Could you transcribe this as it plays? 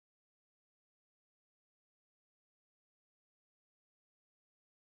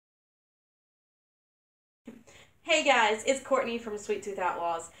Hey guys, it's Courtney from Sweet Tooth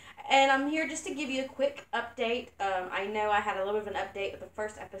Outlaws, and I'm here just to give you a quick update. I know I had a little bit of an update with the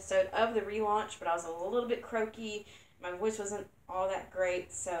first episode of the relaunch, but I was a little bit croaky. My voice wasn't all that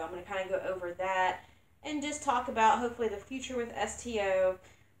great, so I'm going to kind of go over that and just talk about hopefully the future with STO,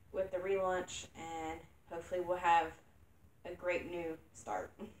 with the relaunch, and hopefully we'll have a great new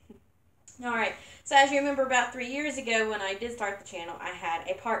start. Alright, so as you remember, about 3 years ago when I did start the channel, I had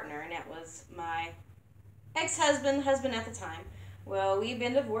a partner, and that was my husband at the time. Well, we've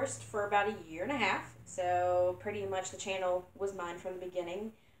been divorced for about a year and a half, so pretty much the channel was mine from the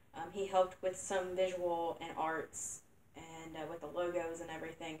beginning. He helped with some visual and arts and with the logos and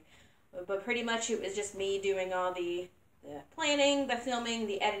everything, but pretty much it was just me doing all the planning, the filming,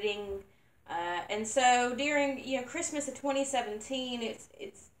 the editing, and so during Christmas of 2017,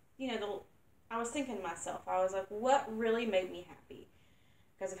 it's I was thinking to myself, I was like, what really made me happy?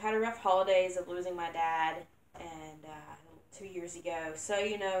 Because I've had a rough holidays of losing my dad and 2 years ago. So,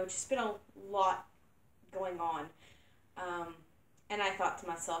 just been a lot going on. And I thought to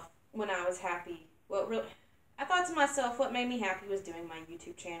myself, when I was happy, I thought to myself, what made me happy was doing my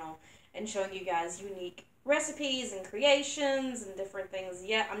YouTube channel and showing you guys unique recipes and creations and different things.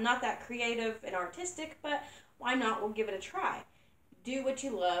 Yeah, I'm not that creative and artistic, but why not? We'll give it a try. Do what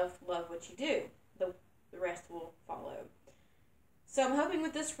you love what you do. The rest will follow. So I'm hoping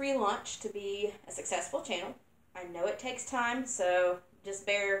with this relaunch to be a successful channel. I know it takes time, so just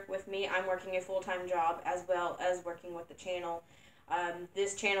bear with me. I'm working a full-time job as well as working with the channel.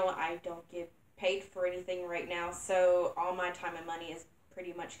 This channel, I don't get paid for anything right now, so all my time and money is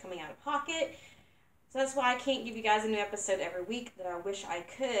pretty much coming out of pocket. So that's why I can't give you guys a new episode every week that I wish I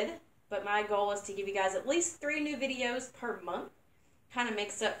could. But my goal is to give you guys at least 3 new videos per month. Kind of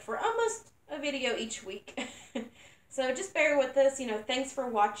makes up for almost a video each week. So just bear with us, thanks for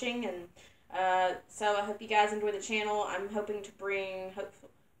watching, and so I hope you guys enjoy the channel. I'm hoping to bring,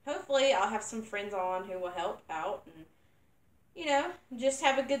 hopefully I'll have some friends on who will help out, and, just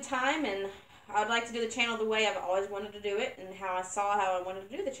have a good time, and I'd like to do the channel the way I've always wanted to do it, and how I wanted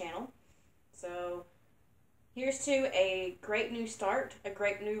to do the channel. So here's to a great new start, a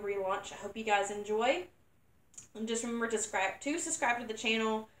great new relaunch. I hope you guys enjoy, and just remember to subscribe to the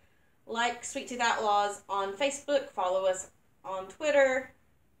channel. Like Sweet Tooth Outlaws on Facebook, follow us on Twitter.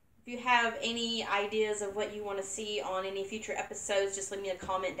 If you have any ideas of what you want to see on any future episodes, just leave me a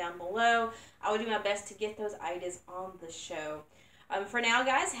comment down below. I will do my best to get those ideas on the show. For now,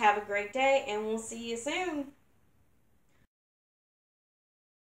 guys, have a great day, and we'll see you soon.